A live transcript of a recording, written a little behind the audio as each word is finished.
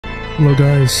Hello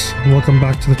guys, welcome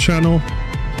back to the channel.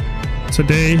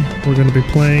 Today we're going to be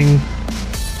playing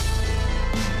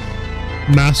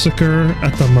Massacre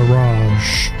at the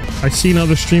Mirage. I've seen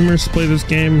other streamers play this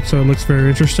game, so it looks very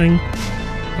interesting.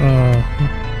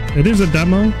 It is a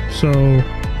demo, so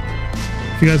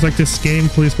if you guys like this game,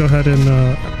 please go ahead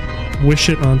and wish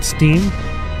it on Steam.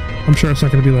 I'm sure it's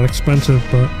not going to be that expensive,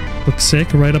 but looks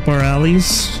sick, right up our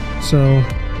alleys. So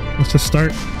let's just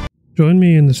start. Join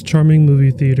me in this charming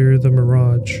movie theater, the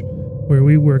Mirage, where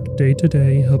we work day to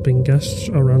day helping guests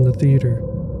around the theater.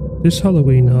 This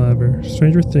Halloween, however,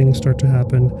 stranger things start to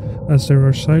happen as there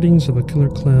are sightings of a killer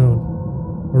clown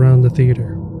around the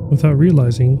theater. Without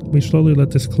realizing, we slowly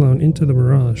let this clown into the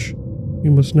Mirage. We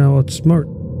must now outsmart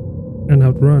and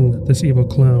outrun this evil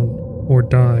clown, or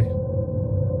die.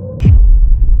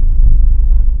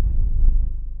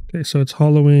 Okay, so it's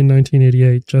Halloween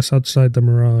 1988, just outside the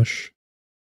Mirage.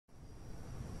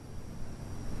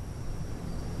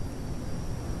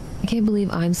 I can't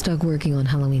believe I'm stuck working on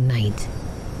Halloween night.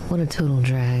 What a total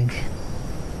drag.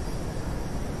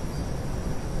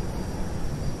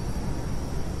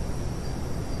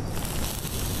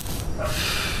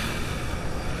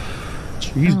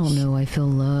 Jeez. I don't know why Phil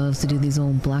loves to do these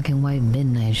old black and white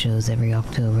midnight shows every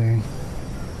October.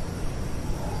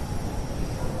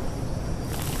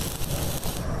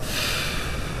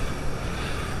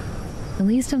 At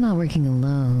least I'm not working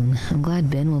alone. I'm glad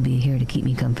Ben will be here to keep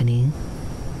me company.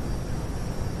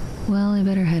 Well, I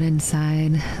better head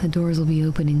inside. The doors will be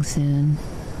opening soon.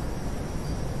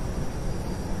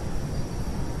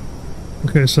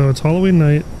 Okay, so it's Halloween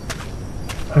night,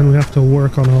 and we have to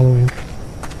work on Halloween.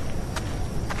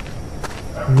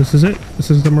 And this is it.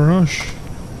 This is the Mirage.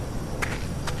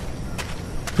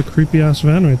 The creepy ass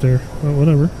van right there. Well,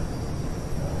 whatever.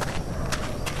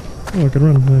 Oh, I can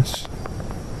run. Nice.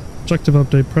 Objective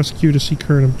update. Press Q to see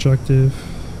current objective.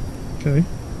 Okay.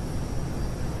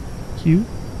 Q.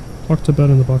 Talk to Ben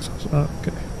in the box house. Ah,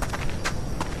 okay.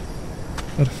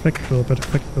 Perfecto,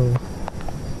 perfecto.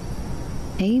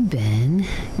 Hey, Ben.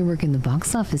 You're working the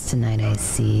box office tonight, I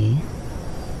see.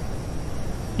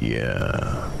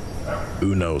 Yeah.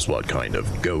 Who knows what kind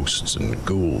of ghosts and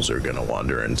ghouls are gonna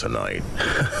wander in tonight?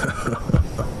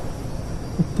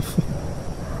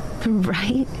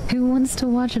 Right? Who wants to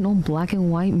watch an old black and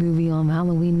white movie on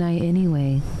Halloween night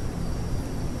anyway?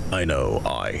 I know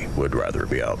I would rather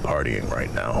be out partying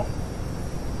right now.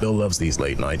 Bill loves these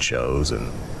late night shows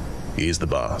and he's the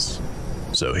boss.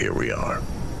 So here we are.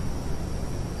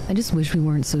 I just wish we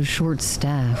weren't so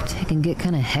short-staffed. It can get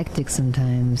kind of hectic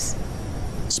sometimes.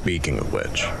 Speaking of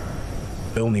which,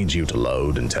 Bill needs you to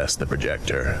load and test the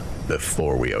projector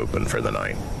before we open for the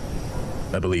night.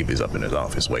 I believe he's up in his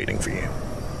office waiting for you.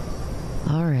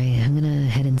 Alright, I'm gonna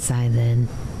head inside then.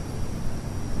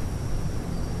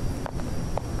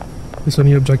 This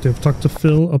new objective. Talk to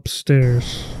Phil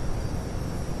upstairs.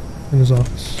 In his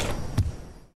office.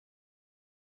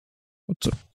 What's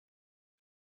up?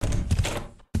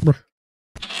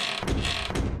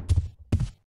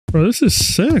 Bro, this is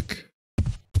sick.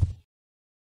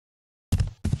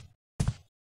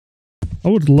 I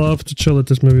would love to chill at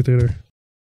this movie theater.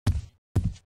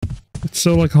 It's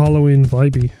so like Halloween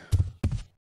vibey.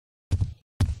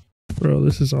 Bro,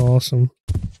 this is awesome.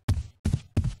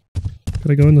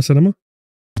 Can I go in the cinema?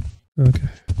 Okay.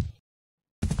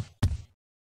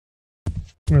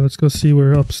 Alright, let's go see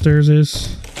where upstairs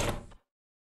is.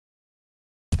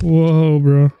 Whoa,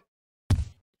 bro.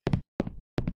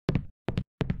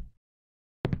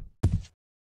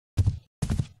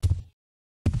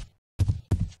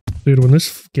 Dude, when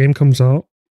this game comes out,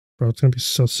 bro, it's gonna be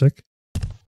so sick.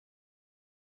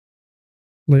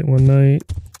 Late one night.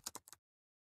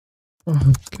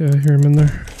 Oh, okay, I hear him in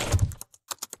there.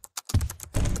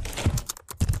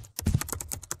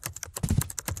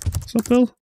 What's up,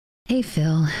 Phil? Hey,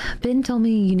 Phil. Ben told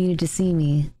me you needed to see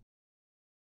me.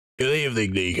 Good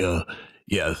evening, Nico.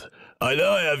 Yes, I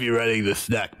know I have you running the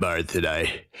snack bar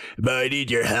today, but I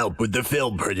need your help with the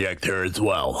film projector as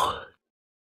well.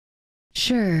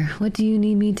 Sure, what do you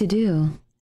need me to do?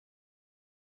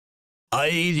 I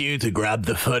need you to grab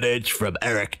the footage from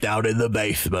Eric down in the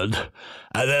basement,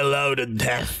 and then load and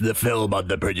test the film on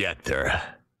the projector.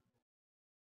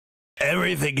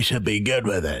 Everything should be good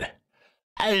with it.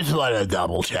 I just want to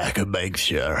double check and make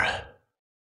sure.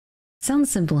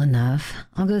 Sounds simple enough.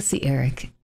 I'll go see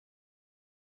Eric.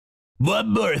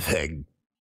 One more thing.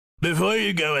 Before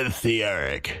you go and see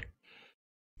Eric,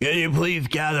 can you please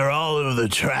gather all of the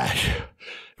trash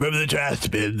from the trash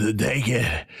bins and take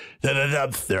it to the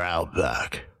dumpster out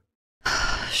back?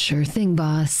 Sure thing,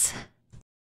 boss.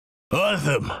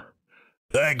 Awesome.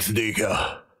 Thanks,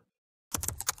 Nico.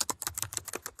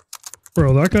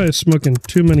 Bro, that guy is smoking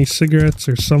too many cigarettes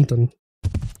or something.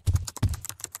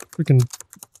 Freaking...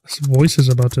 His voice is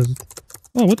about to...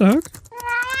 Oh, what the heck?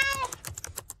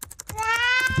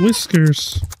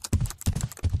 Whiskers.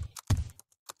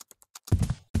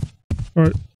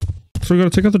 Alright. So we gotta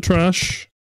take out the trash.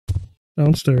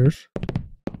 Downstairs.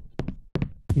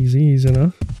 Easy, easy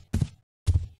enough.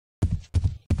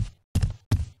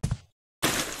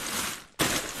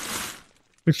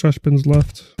 Six trash bins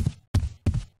left.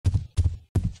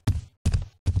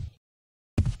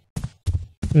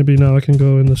 Maybe now I can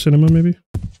go in the cinema, maybe?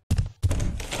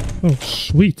 Oh,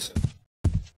 sweet.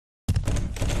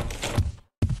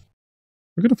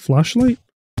 I got a flashlight?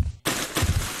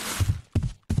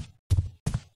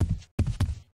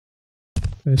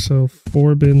 Okay, so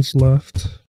 4 bins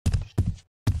left.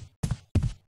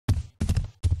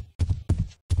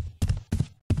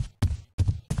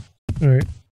 Alright.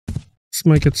 This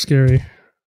might get scary.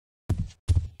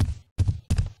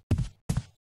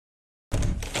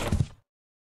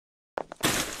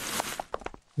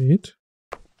 Wait.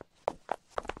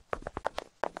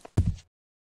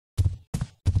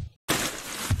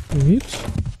 Wait.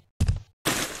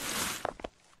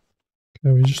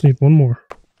 Okay, we just need one more.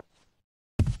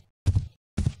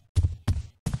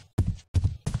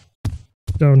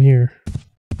 Down here.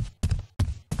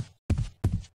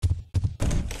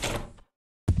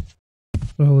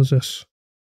 What the hell is this?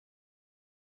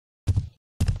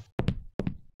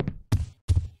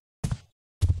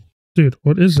 Dude,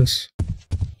 what is this?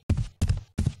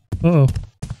 Uh-oh.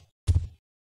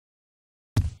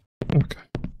 Okay.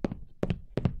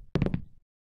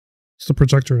 It's the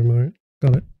projector room, alright.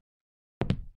 Got it.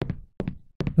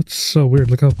 That's so weird.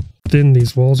 Look how thin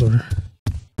these walls are.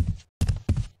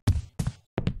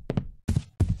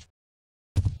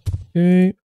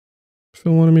 Okay.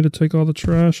 Phil wanted me to take all the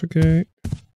trash, okay.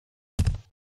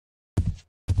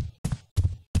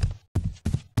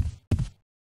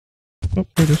 Oh,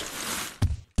 there it is.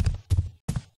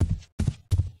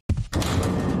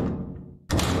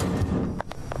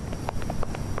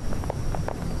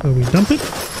 So we dump it?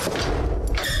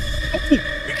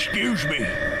 Excuse me,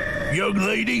 young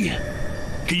lady.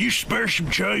 Can you spare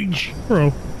some change?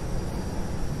 Bro.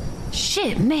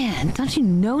 Shit, man, don't you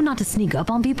know not to sneak up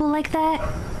on people like that?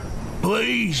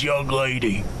 Please, young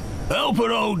lady. Help an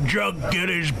old drunk get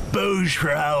his booze for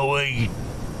Halloween.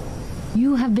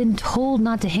 You have been told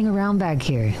not to hang around back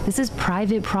here. This is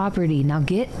private property. Now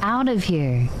get out of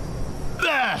here.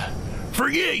 Ah,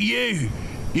 forget you,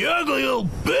 you ugly little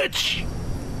bitch.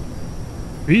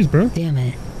 Jeez, bro. Damn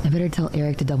it. I better tell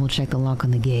Eric to double check the lock on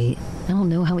the gate. I don't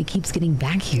know how he keeps getting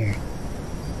back here.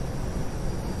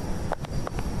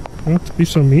 You don't have to be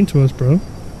so mean to us, bro.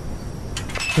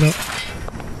 Get up.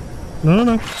 No, no,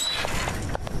 no.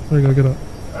 There you go, get up.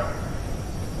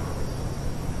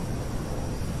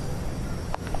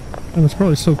 And it's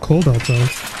probably so cold outside.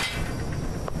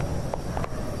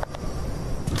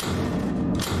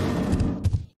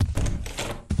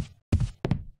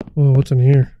 Whoa, what's in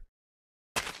here?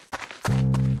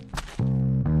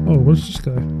 Oh, what's this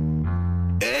guy?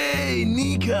 Hey,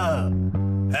 Nika!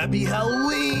 Happy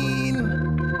Halloween!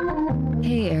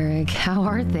 Hey, Eric, how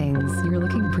are things? You're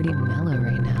looking pretty mellow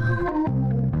right now.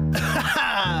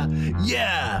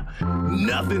 Yeah!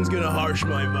 Nothing's gonna harsh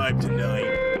my vibe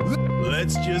tonight.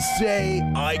 Let's just say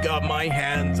I got my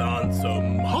hands on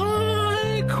some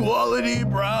high quality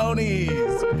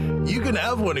brownies. You can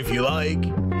have one if you like.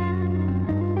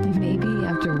 Maybe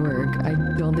after work. I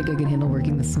don't think I could handle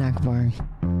working the snack bar.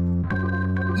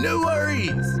 No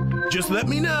worries. Just let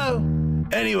me know.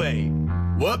 Anyway,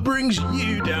 what brings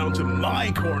you down to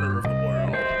my corner of the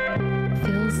world?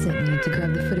 Phil sent me to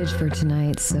grab the footage for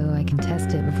tonight so I can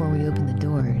test it before we open the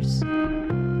doors.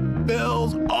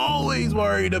 Bill's always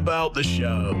worried about the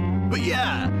show. But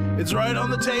yeah, it's right on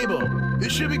the table.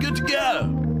 It should be good to go.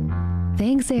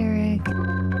 Thanks, Eric.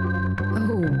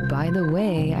 Oh, by the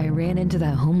way, I ran into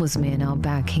that homeless man out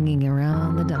back hanging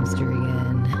around the dumpster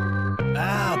again.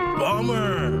 Ah,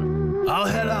 bummer. I'll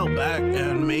head out back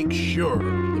and make sure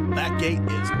the back gate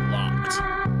is locked.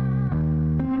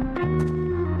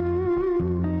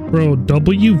 Bro,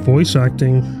 W voice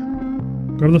acting.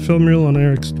 Grab the film reel on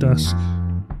Eric's desk.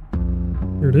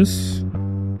 Here it is.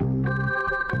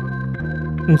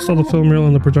 Install the film reel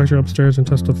on the projector upstairs and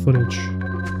test the footage.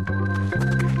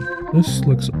 This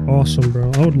looks awesome, bro.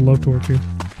 I would love to work here.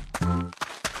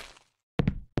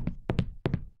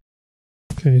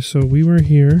 Okay, so we were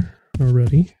here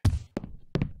already.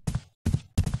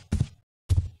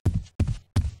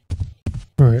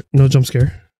 Alright, no jump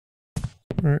scare.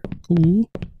 Alright, cool.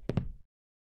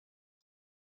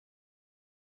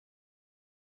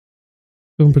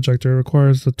 Feel Film projector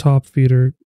requires the top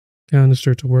feeder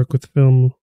canister to work with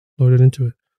film loaded into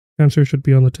it. Canister should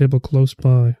be on the table close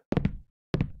by.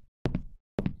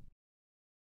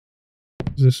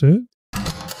 Is this it?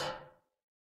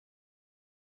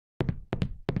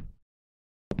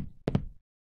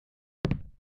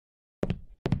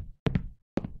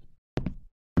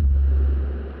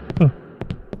 Oh.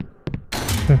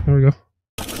 Okay, there we go.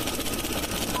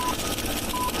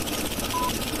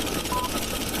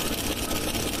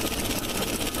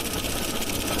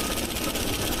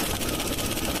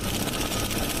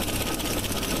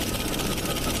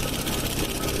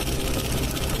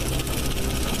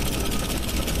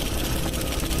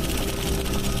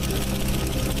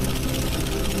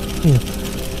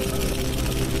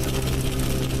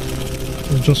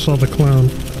 I just saw the clown.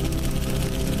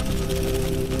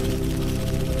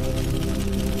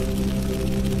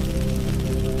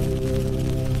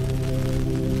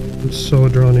 I'm so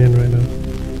drawn in right now.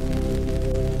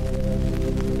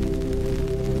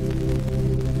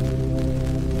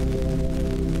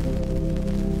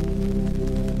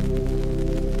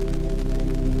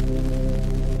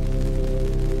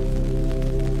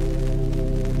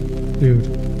 Dude.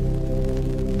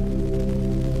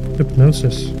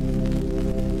 Hypnosis.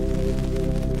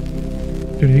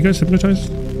 Dude, are you guys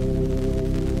hypnotized? Oh,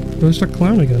 there's that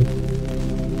clown again.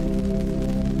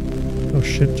 Oh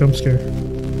shit, jump scare.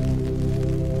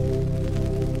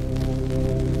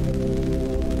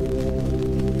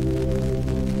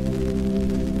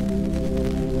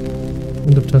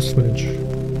 End of test footage.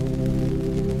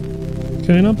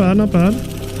 Okay, not bad, not bad.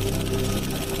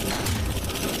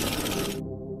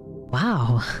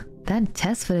 Wow, that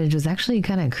test footage was actually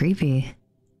kind of creepy.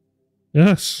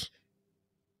 Yes.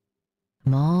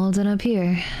 I'm all done up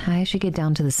here. I should get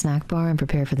down to the snack bar and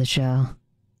prepare for the show.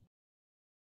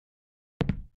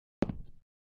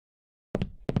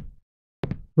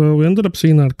 Well, we ended up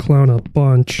seeing that clown a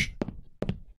bunch.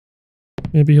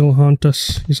 Maybe he'll haunt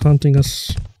us. He's haunting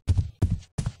us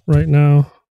right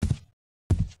now.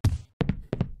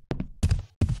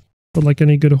 But like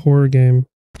any good horror game,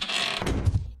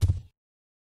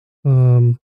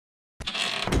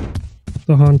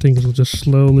 the hauntings will just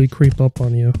slowly creep up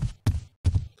on you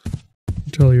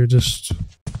until you're just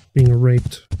being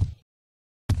raped.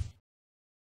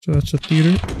 So that's the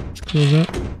theater. Let's close that.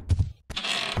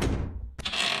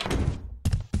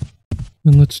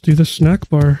 And let's do the snack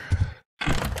bar.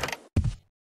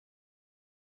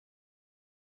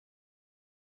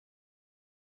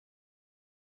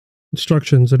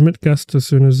 Instructions. Admit guests as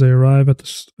soon as they arrive at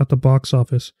the box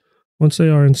office. Once they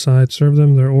are inside, serve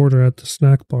them their order at the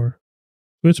snack bar.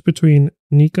 Switch between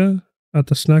Nika at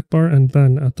the snack bar and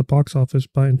Ben at the box office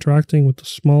by interacting with the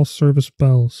small service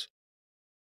bells.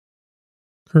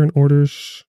 Current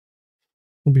orders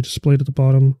will be displayed at the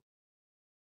bottom.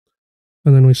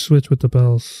 And then we switch with the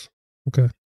bells. Okay.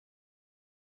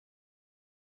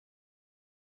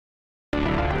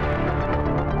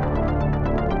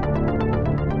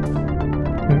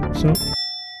 Okay, so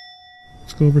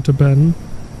let's go over to Ben.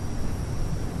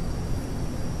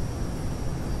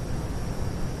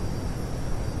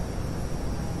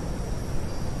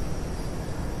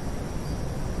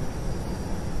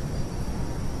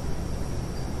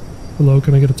 Hello,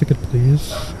 can I get a ticket, please?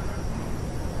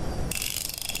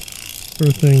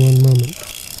 Sure thing, one moment.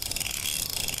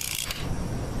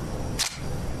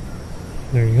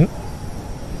 There you go.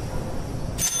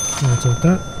 Let's like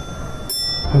that.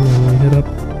 And then we hit up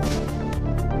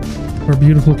our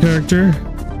beautiful character.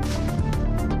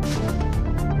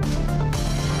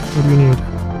 What do you need?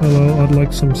 Hello, I'd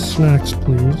like some snacks,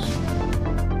 please.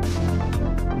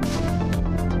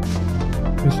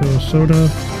 Okay, so soda.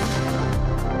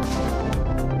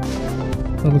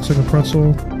 That looks like a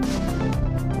pretzel.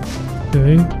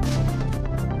 Okay.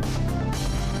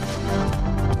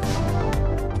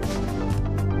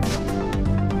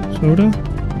 Soda.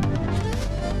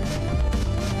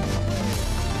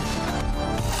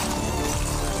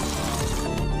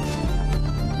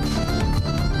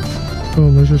 Oh,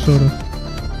 there's your soda.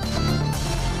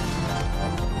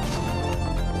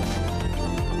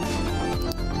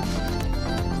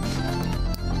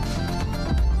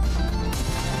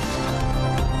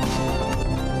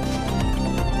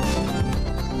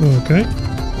 Okay.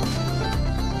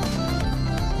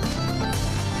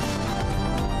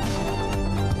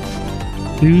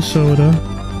 Do soda.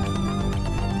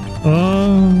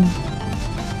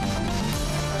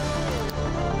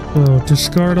 Oh,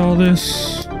 discard all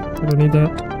this. I don't need that.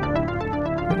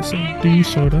 Okay, so D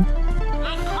soda.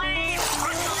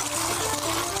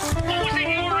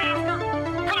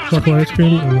 Chocolate ice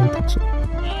cream and then pretzel.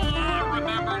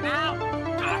 Remember now,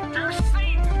 Dr.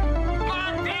 Satan,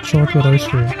 but chocolate ice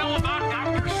cream.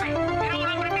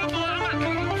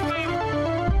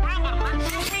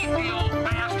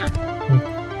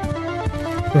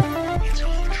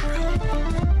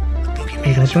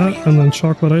 I got that, and then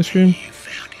chocolate ice cream.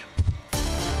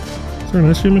 Is there an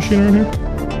ice cream machine around here?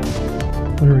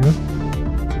 Oh, here we go.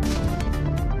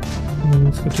 And then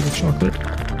let's get to the chocolate.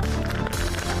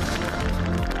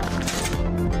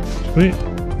 Sweet.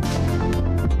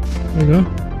 There you go.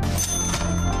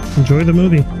 Enjoy the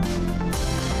movie.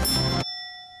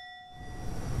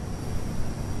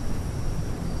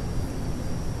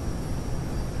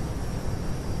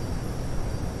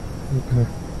 Okay.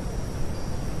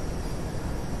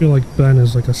 I feel like Ben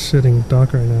is like a sitting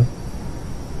duck right now.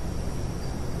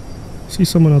 See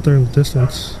someone out there in the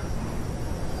distance.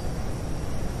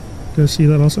 You guys see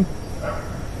that also?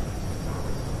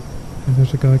 And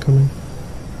there's a guy coming.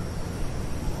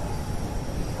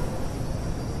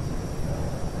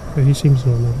 Okay, he seems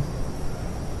normal.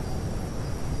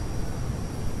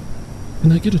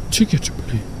 Can I get a ticket,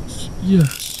 please?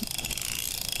 Yes.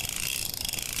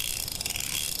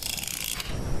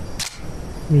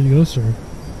 There you go, sir.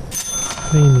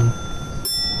 Pay me.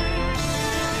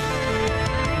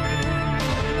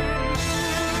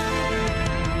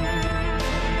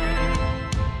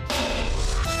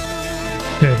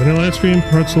 Okay, vanilla ice cream,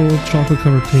 pretzel, chocolate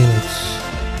covered peanuts.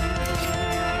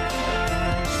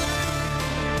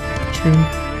 Ice cream.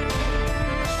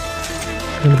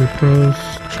 Gonna be pros.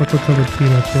 Chocolate covered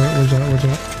peanuts. Where's that? Where's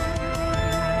that?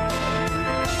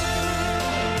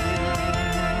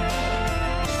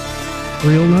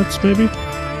 Real nuts, maybe?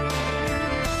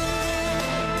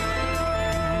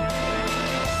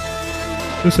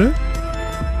 This it?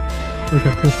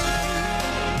 Okay, cool.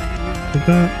 Take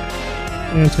that.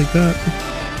 And take that.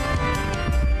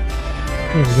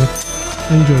 There we go.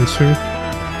 Enjoy, sir.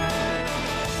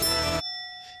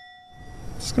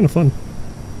 It's kind of fun.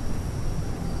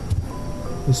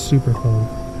 It's super fun.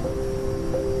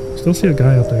 Still see a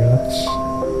guy out there. That's...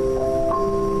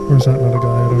 Or is that not a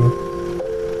guy?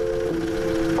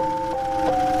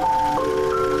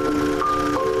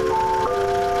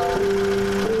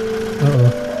 I don't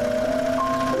know.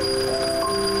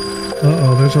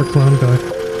 Uh-oh, there's our clown guy.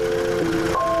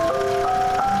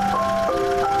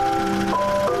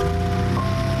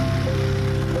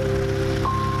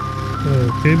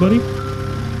 Okay, buddy?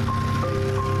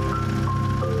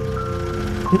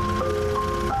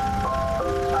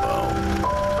 Wow.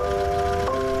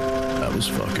 That was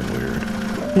fucking weird.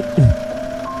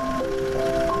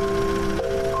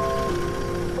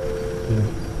 Yeah,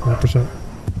 100%.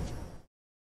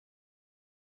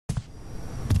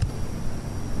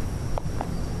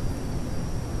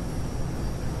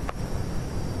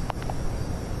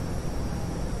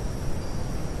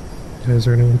 Okay, is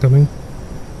there anyone coming?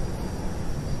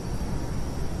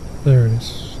 There it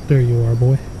is. There you are,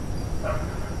 boy.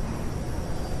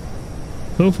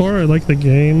 So far, I like the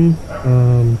game.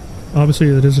 Obviously,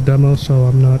 it is a demo, so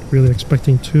I'm not really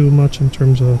expecting too much in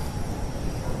terms of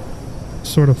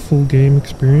sort of full game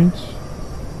experience.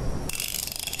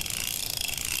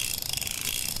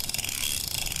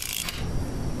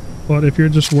 But if you're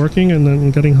just working and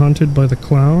then getting hunted by the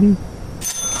clown,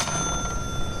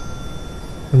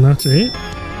 and that's it,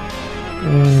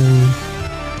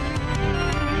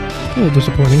 a little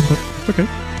disappointing, but okay.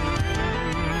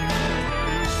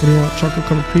 What do you want? Chocolate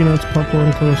covered peanuts,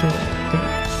 popcorn, cola soda. Okay.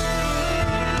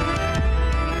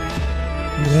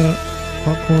 Look at that.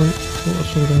 Popcorn, cola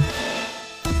soda.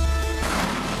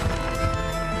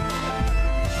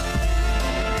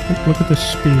 Look at this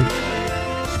speed.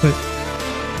 Wait.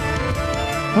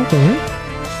 Popcorn, right?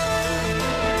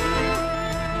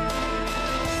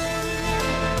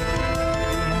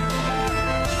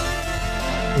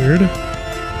 Weird.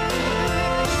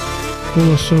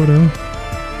 Cola soda.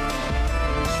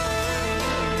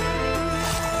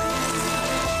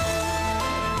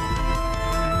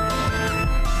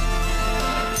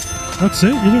 That's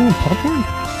it? You didn't want popcorn?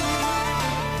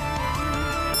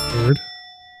 Weird.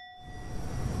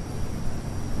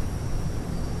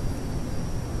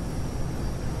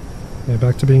 Okay,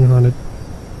 back to being haunted.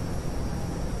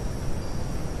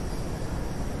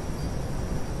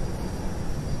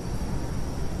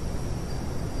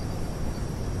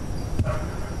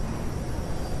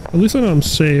 At least I know I'm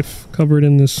safe, covered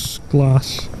in this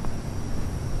glass.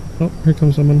 Oh, here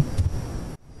comes someone.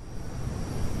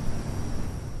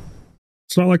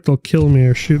 It's not like they'll kill me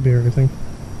or shoot me or anything.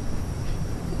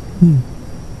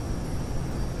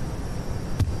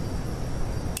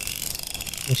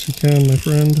 Yes, you can, my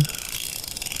friend.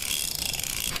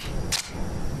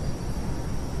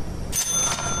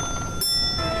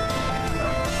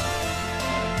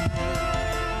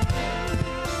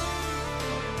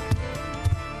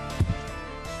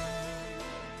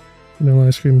 Vanilla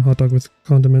ice cream, hot dog with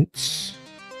condiments,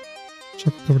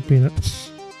 chocolate covered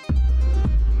peanuts.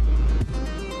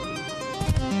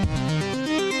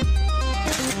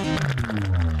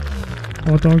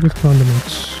 Hot dog with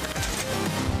condiments.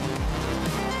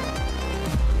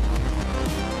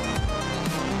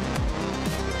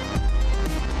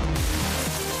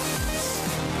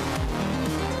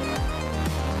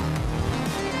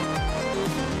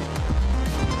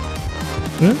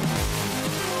 Yeah.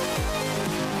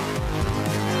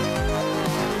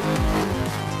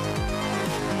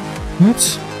 What?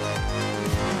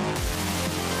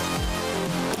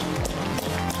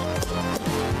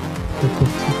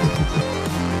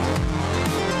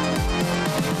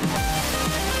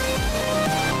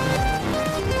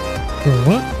 Oh,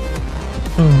 what?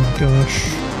 Oh my gosh.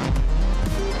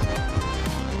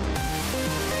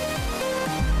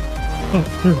 Oh,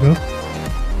 there we go.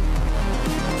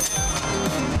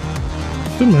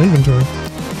 It's in my inventory.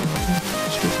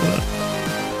 Straight for that.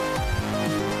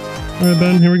 Alright,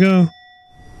 Ben, here we go.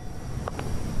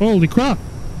 Holy crap!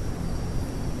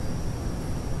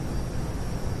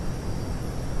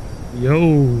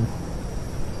 Yo!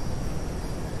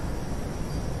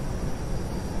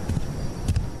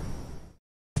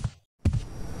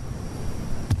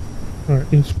 Alright,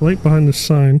 he's right behind the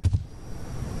sign.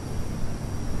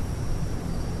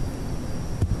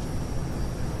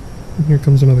 And here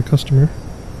comes another customer.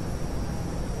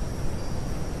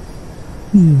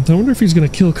 I wonder if he's gonna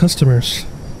kill customers.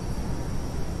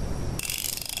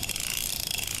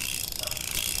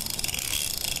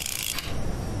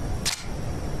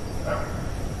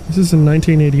 This is in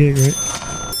 1988, right?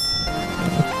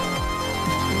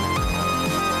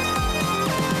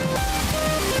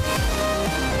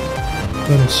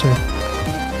 Ben is safe.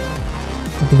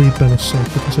 I believe Ben is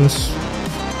safe because it's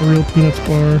a real peanuts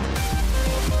bar.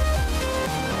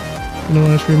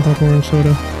 Vanilla ice cream, popcorn,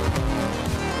 soda.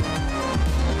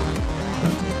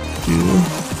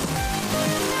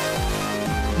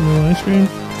 Vanilla ice cream.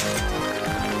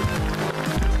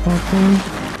 Popcorn.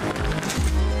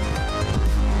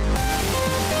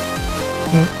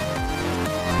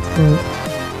 Oh,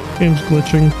 game's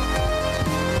glitching.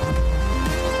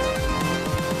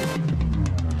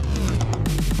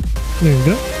 There you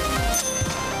go.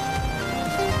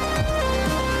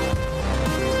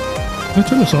 Can I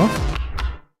turn this off?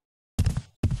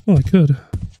 Oh, I could.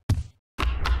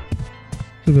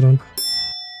 Leave it on.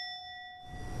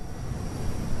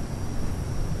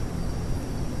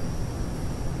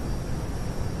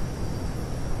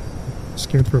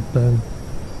 Scared for Ben.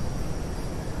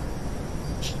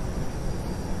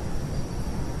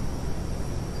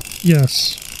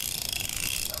 Yes.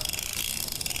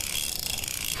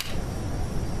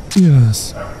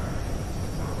 Yes.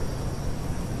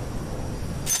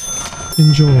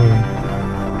 Enjoy.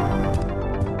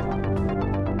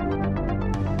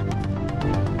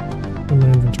 In my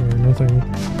inventory, nothing.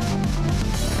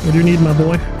 What do you need, my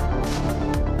boy?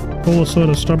 Cola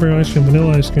soda, strawberry ice cream,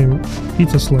 vanilla ice cream,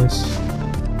 pizza slice.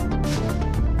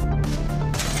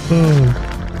 Boom.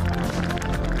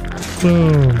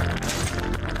 Boom.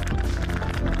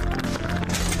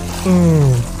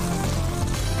 Boom.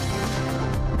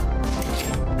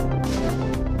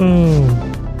 Boom.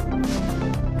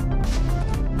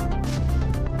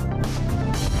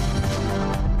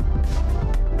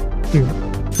 Dude,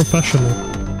 professional.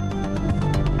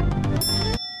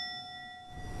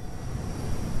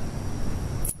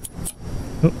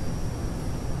 Oh.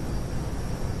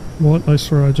 What? I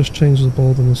swear I just changed the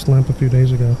bulb in this lamp a few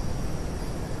days ago.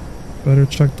 Better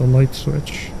check the light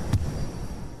switch.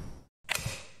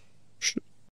 Shit.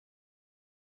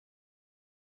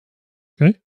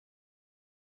 Okay.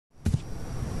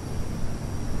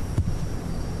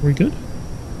 Are we good?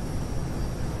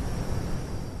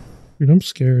 Dude, I'm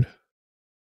scared.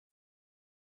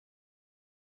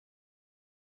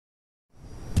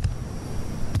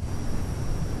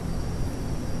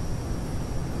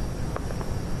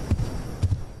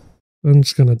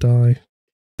 Ben's gonna die.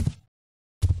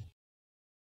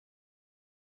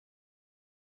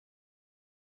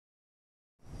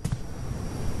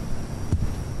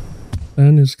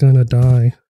 Ben is gonna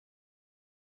die.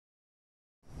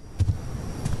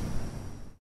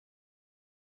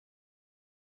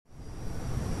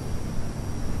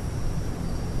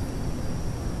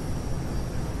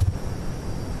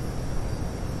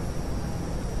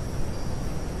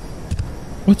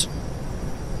 What?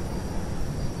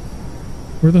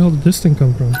 Where the hell did this thing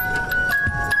come from?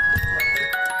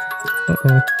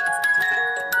 Uh-oh.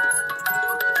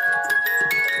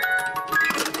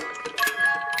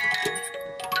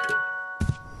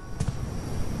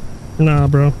 Nah,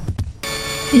 bro.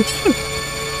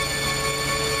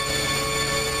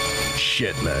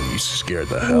 Shit, man, you scared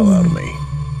the hell out of me.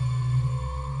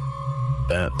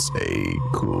 That's a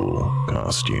cool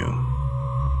costume.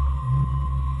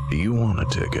 Do you want a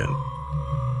ticket?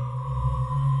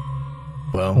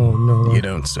 Well, Oh, no. you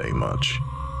don't say much.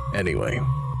 Anyway,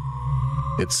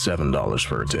 it's $7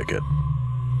 for a ticket.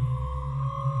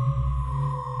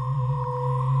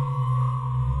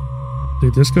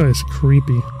 Dude, this guy is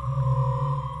creepy.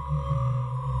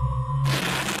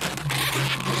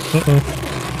 Uh-oh.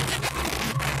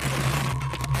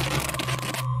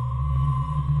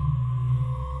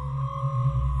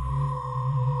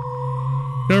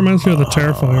 That reminds me of the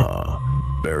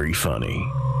Terrifier. Very funny.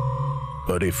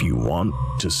 But if you want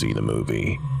to see the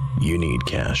movie, you need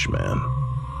cash, man.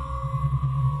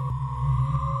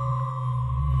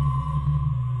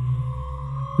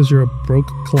 Because you're a broke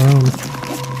clown.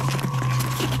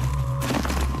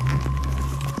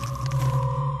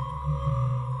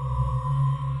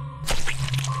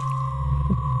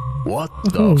 What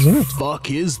the hell is that?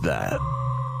 fuck is that?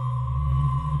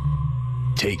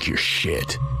 Take your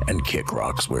shit and kick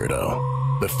rocks,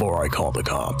 weirdo, before I call the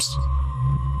cops.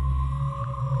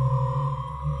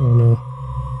 Oh no.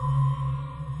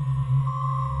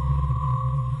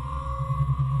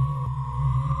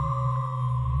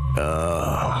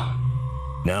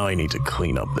 Now I need to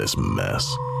clean up this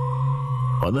mess.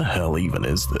 What the hell even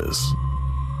is this?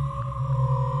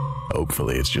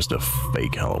 Hopefully it's just a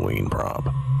fake Halloween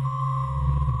prop.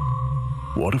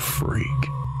 What a freak.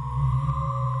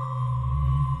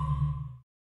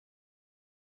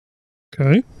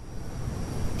 Okay.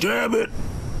 Damn it!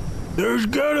 There's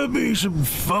gotta be some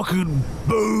fucking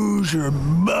booze or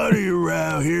money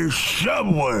around here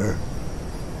somewhere.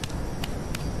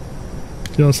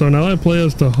 Yo, so now I play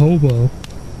as the hobo.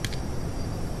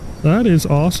 That is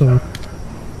awesome.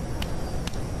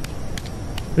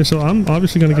 Okay, so I'm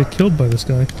obviously gonna get killed by this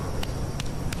guy.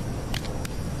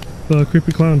 The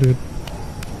creepy clown dude.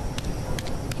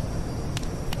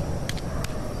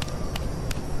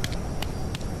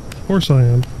 Of course I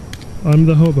am. I'm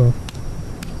the hobo.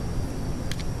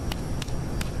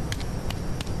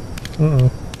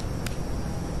 Uh-oh.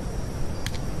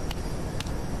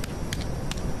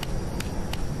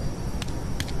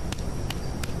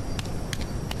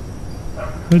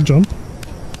 Can I jump?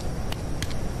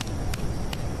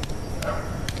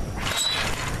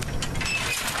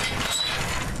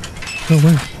 No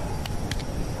way.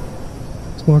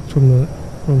 It's locked from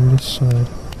this side.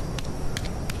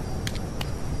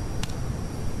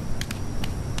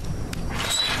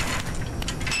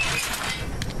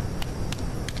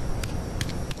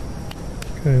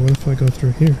 Okay, what if I go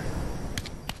through here?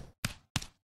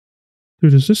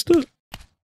 Dude, is this the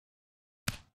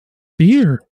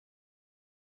beer?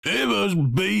 It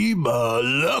must be my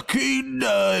lucky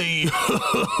day.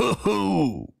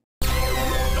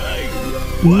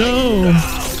 No!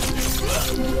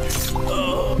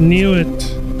 Knew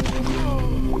it.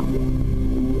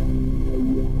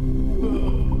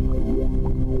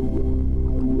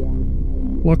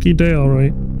 Lucky day,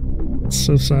 alright.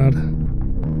 So sad.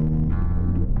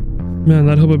 Man,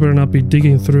 that hobo better not be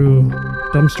digging through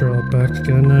dumpster out back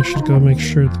again. I should go make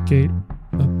sure the gate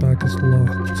out back is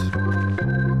locked.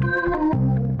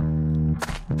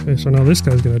 Okay, so now this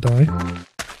guy's gonna die.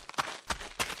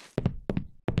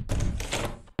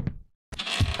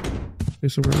 Okay,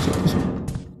 so where is it?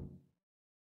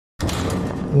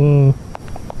 Whoa.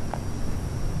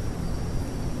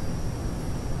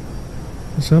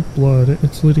 Is that blood?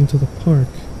 It's leading to the park.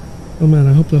 Oh man,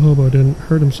 I hope the hobo didn't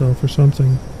hurt himself or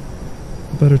something.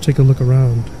 I better take a look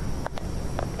around.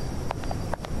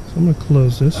 So I'm gonna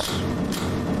close this.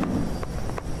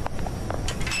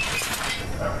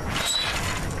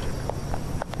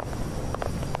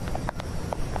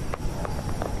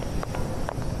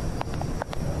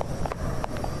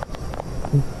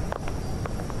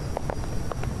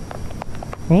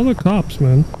 All the cops,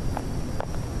 man.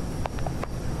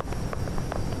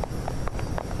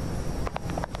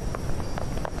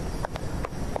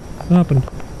 What happened?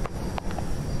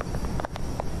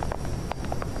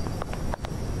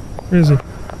 Where is he?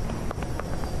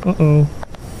 Uh-oh.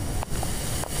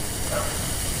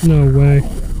 No way.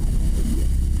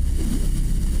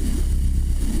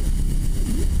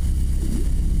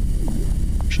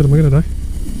 Shit, am I gonna die?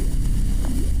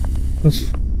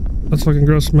 That's fucking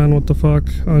gross, man. What the fuck?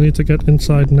 I need to get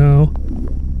inside now.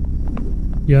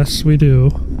 Yes, we do.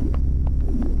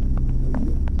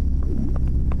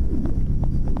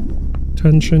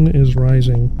 Tension is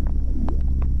rising.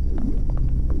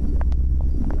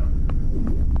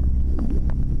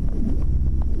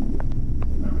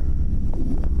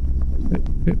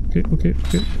 Okay.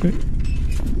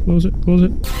 Close it.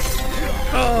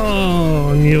 Oh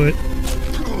Oh, I knew it.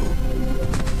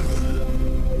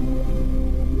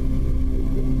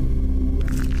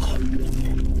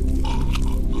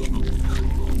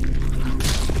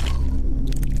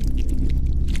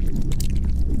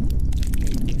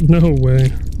 No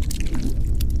way.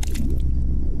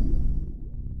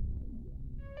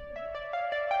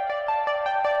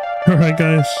 Alright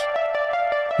guys,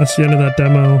 that's the end of that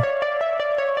demo.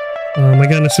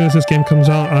 Again, as soon as this game comes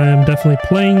out, I am definitely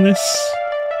playing this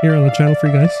here on the channel for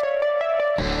you guys.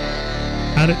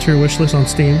 Add it to your wish list on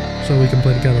Steam so we can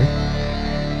play together.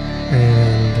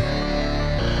 And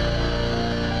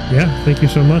yeah, thank you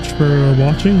so much for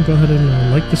watching. Go ahead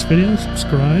and like this video,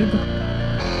 subscribe.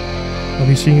 I'll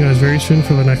be seeing you guys very soon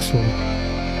for the next one.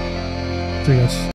 See you guys.